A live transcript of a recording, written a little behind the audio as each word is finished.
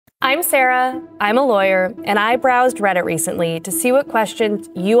I'm Sarah, I'm a lawyer, and I browsed Reddit recently to see what questions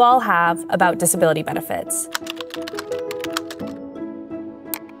you all have about disability benefits.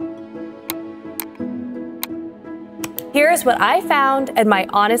 Here's what I found and my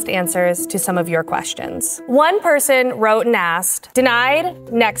honest answers to some of your questions. One person wrote and asked, denied,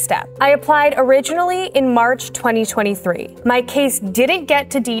 next step. I applied originally in March 2023. My case didn't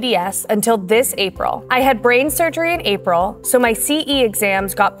get to DDS until this April. I had brain surgery in April, so my CE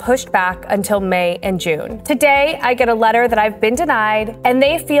exams got pushed back until May and June. Today, I get a letter that I've been denied and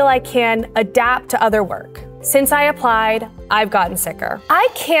they feel I can adapt to other work. Since I applied, I've gotten sicker. I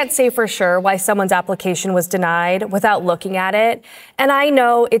can't say for sure why someone's application was denied without looking at it, and I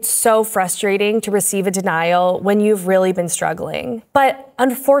know it's so frustrating to receive a denial when you've really been struggling. But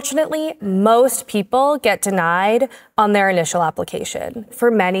unfortunately, most people get denied on their initial application. For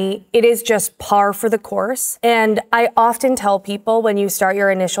many, it is just par for the course, and I often tell people when you start your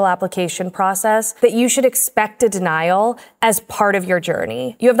initial application process that you should expect a denial as part of your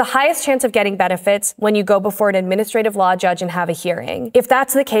journey. You have the highest chance of getting benefits when you go before an administrative law judge and have a hearing. If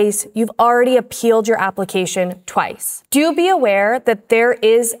that's the case, you've already appealed your application twice. Do be aware that there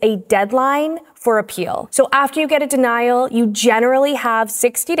is a deadline for appeal. So after you get a denial, you generally have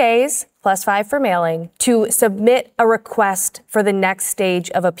 60 days +5 for mailing, to submit a request for the next stage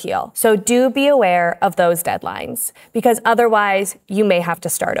of appeal. So do be aware of those deadlines, because otherwise you may have to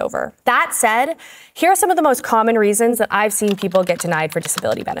start over. That said, here are some of the most common reasons that I've seen people get denied for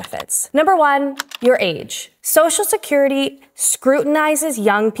disability benefits. Number one, your age. Social Security scrutinizes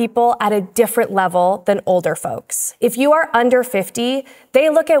young people at a different level than older folks. If you are under 50, they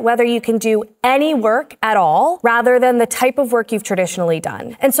look at whether you can do any work at all rather than the type of work you've traditionally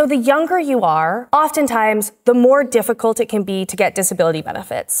done. And so the younger you are, oftentimes the more difficult it can be to get disability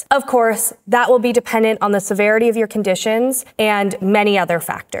benefits. Of course, that will be dependent on the severity of your conditions and many other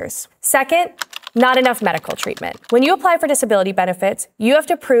factors. Second, not enough medical treatment. When you apply for disability benefits, you have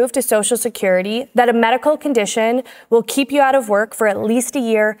to prove to Social Security that a medical condition will keep you out of work for at least a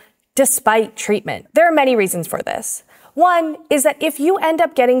year despite treatment. There are many reasons for this. One is that if you end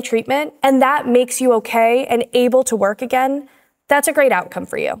up getting treatment and that makes you okay and able to work again, that's a great outcome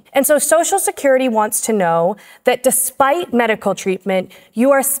for you. And so Social Security wants to know that despite medical treatment,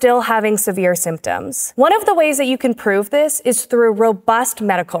 you are still having severe symptoms. One of the ways that you can prove this is through robust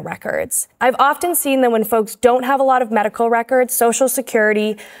medical records. I've often seen that when folks don't have a lot of medical records, Social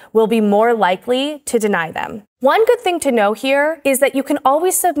Security will be more likely to deny them. One good thing to know here is that you can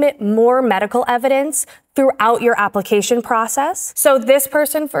always submit more medical evidence throughout your application process. So this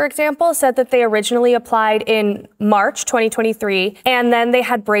person, for example, said that they originally applied in March 2023, and then they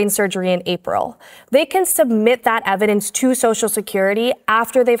had brain surgery in April. They can submit that evidence to Social Security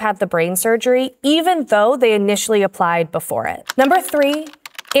after they've had the brain surgery, even though they initially applied before it. Number three,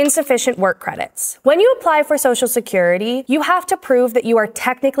 insufficient work credits. When you apply for Social Security, you have to prove that you are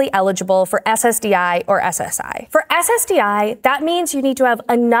technically eligible for SSDI or SSI. For SSDI, that means you need to have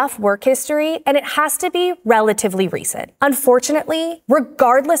enough work history and it has to be relatively recent. Unfortunately,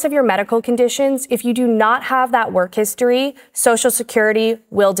 regardless of your medical conditions, if you do not have that work history, Social Security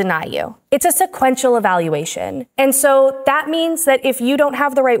will deny you. It's a sequential evaluation. And so that means that if you don't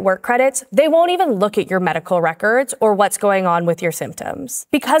have the right work credits, they won't even look at your medical records or what's going on with your symptoms.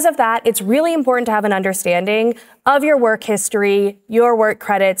 Because of that, it's really important to have an understanding of your work history, your work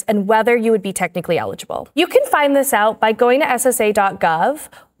credits, and whether you would be technically eligible. You can find this out by going to SSA.gov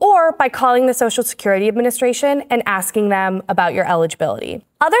or by calling the Social Security Administration and asking them about your eligibility.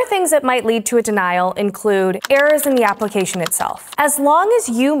 Other things that might lead to a denial include errors in the application itself. As long as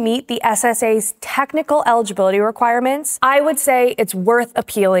you meet the SSA's technical eligibility requirements, I would say it's worth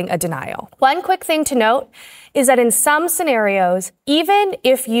appealing a denial. One quick thing to note is that in some scenarios, even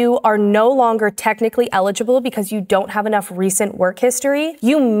if you are no longer technically eligible because you don't have enough recent work history,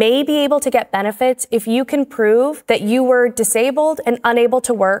 you may be able to get benefits if you can prove that you were disabled and unable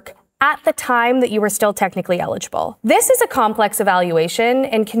to work at the time that you were still technically eligible. This is a complex evaluation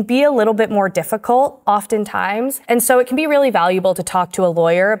and can be a little bit more difficult oftentimes, and so it can be really valuable to talk to a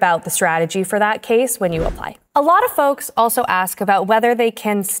lawyer about the strategy for that case when you apply. A lot of folks also ask about whether they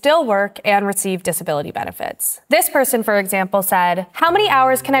can still work and receive disability benefits. This person, for example, said, "How many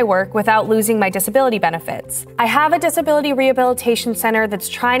hours can I work without losing my disability benefits? I have a disability rehabilitation center that's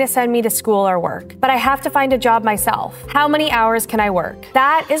trying to send me to school or work, but I have to find a job myself. How many hours can I work?"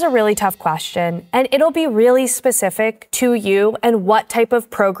 That is a really tough question, and it'll be really specific to you and what type of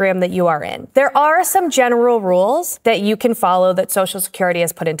program that you are in. There are some general rules that you can follow that Social Security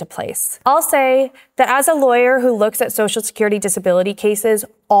has put into place. I'll say that as a lawyer who looks at Social Security disability cases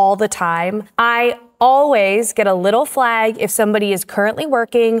all the time, I always get a little flag if somebody is currently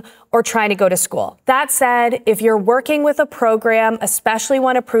working or trying to go to school. That said, if you're working with a program, especially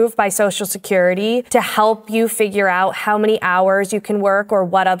one approved by Social Security, to help you figure out how many hours you can work or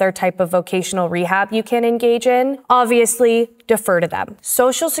what other type of vocational rehab you can engage in, obviously defer to them.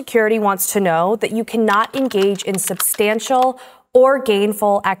 Social Security wants to know that you cannot engage in substantial or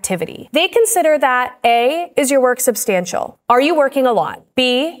gainful activity. They consider that A, is your work substantial? Are you working a lot?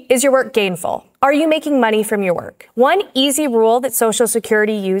 B, is your work gainful? Are you making money from your work? One easy rule that Social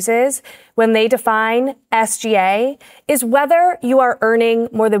Security uses when they define SGA is whether you are earning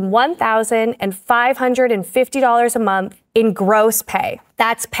more than $1,550 a month in gross pay.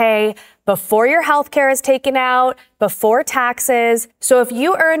 That's pay before your health care is taken out, before taxes. So if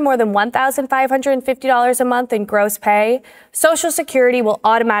you earn more than $1,550 a month in gross pay, Social Security will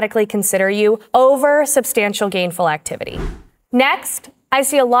automatically consider you over substantial gainful activity. Next, I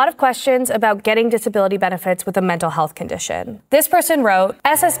see a lot of questions about getting disability benefits with a mental health condition. This person wrote,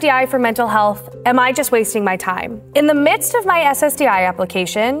 SSDI for mental health, am I just wasting my time? In the midst of my SSDI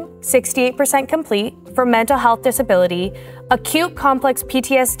application, 68% complete, for mental health disability, acute complex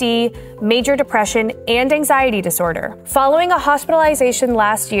PTSD, major depression, and anxiety disorder. Following a hospitalization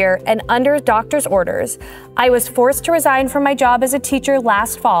last year and under doctor's orders, I was forced to resign from my job as a teacher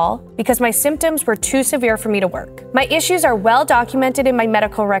last fall because my symptoms were too severe for me to work. My issues are well documented in my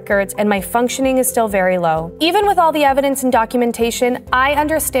medical records and my functioning is still very low. Even with all the evidence and documentation, I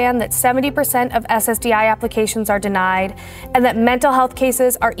understand that 70% of SSDI applications are denied and that mental health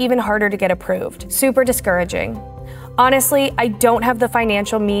cases are even harder to get approved. Super discouraging. Honestly, I don't have the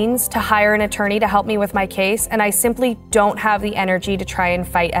financial means to hire an attorney to help me with my case, and I simply don't have the energy to try and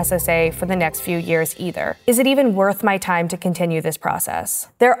fight SSA for the next few years either. Is it even worth my time to continue this process?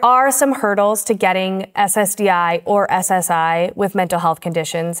 There are some hurdles to getting SSDI or SSI with mental health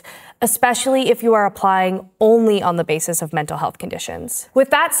conditions, especially if you are applying only on the basis of mental health conditions. With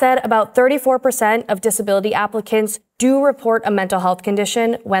that said, about 34% of disability applicants do report a mental health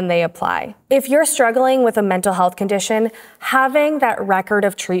condition when they apply. If you're struggling with a mental health condition, having that record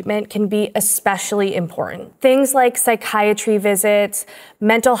of treatment can be especially important. Things like psychiatry visits,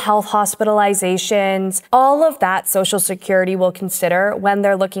 mental health hospitalizations, all of that Social Security will consider when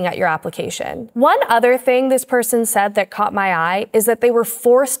they're looking at your application. One other thing this person said that caught my eye is that they were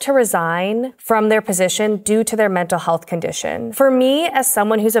forced to resign from their position due to their mental health condition. For me, as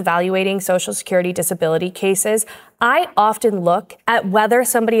someone who's evaluating Social Security disability cases, I often look at whether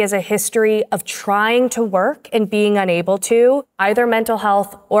somebody has a history of trying to work and being unable to, either mental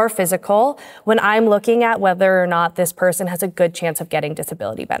health or physical, when I'm looking at whether or not this person has a good chance of getting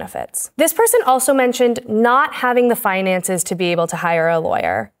disability benefits. This person also mentioned not having the finances to be able to hire a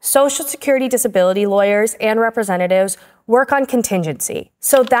lawyer. Social Security disability lawyers and representatives work on contingency.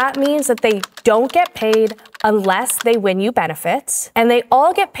 So that means that they don't get paid unless they win you benefits, and they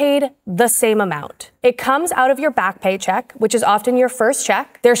all get paid the same amount. It comes out of your back paycheck, which is often your first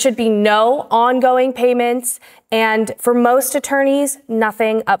check. There should be no ongoing payments, and for most attorneys,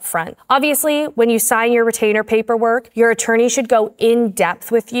 nothing upfront. Obviously, when you sign your retainer paperwork, your attorney should go in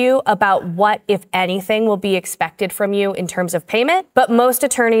depth with you about what, if anything, will be expected from you in terms of payment, but most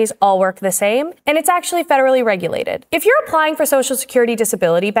attorneys all work the same, and it's actually federally regulated. If you're applying for Social Security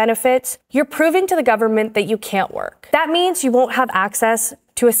disability benefits, you're proving to the government that you can't work. That means you won't have access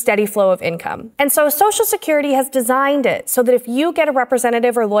to a steady flow of income. And so Social Security has designed it so that if you get a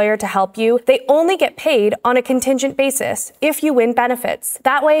representative or lawyer to help you, they only get paid on a contingent basis if you win benefits.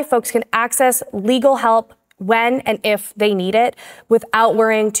 That way, folks can access legal help when and if they need it without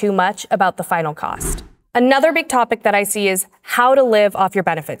worrying too much about the final cost. Another big topic that I see is how to live off your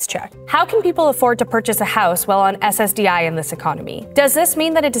benefits check. How can people afford to purchase a house while on SSDI in this economy? Does this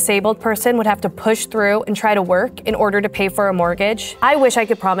mean that a disabled person would have to push through and try to work in order to pay for a mortgage? I wish I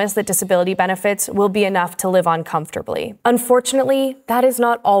could promise that disability benefits will be enough to live on comfortably. Unfortunately, that is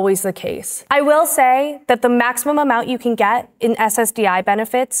not always the case. I will say that the maximum amount you can get in SSDI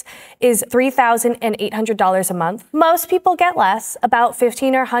benefits is $3,800 a month. Most people get less, about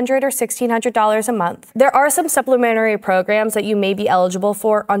 $1,500 or $1,600 a month. There are some supplementary programs that you may be eligible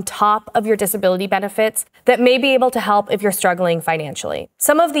for on top of your disability benefits that may be able to help if you're struggling financially.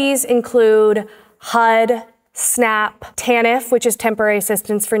 Some of these include HUD, SNAP, TANF, which is temporary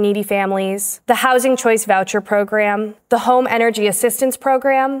assistance for needy families, the Housing Choice Voucher Program, the Home Energy Assistance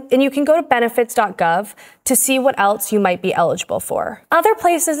Program, and you can go to benefits.gov to see what else you might be eligible for. Other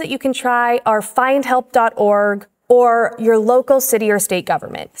places that you can try are findhelp.org or your local city or state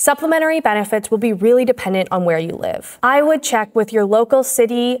government. Supplementary benefits will be really dependent on where you live. I would check with your local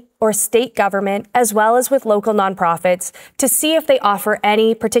city or state government, as well as with local nonprofits, to see if they offer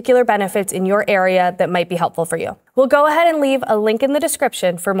any particular benefits in your area that might be helpful for you. We'll go ahead and leave a link in the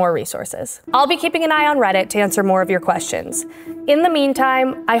description for more resources. I'll be keeping an eye on Reddit to answer more of your questions. In the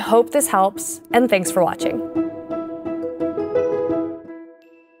meantime, I hope this helps, and thanks for watching.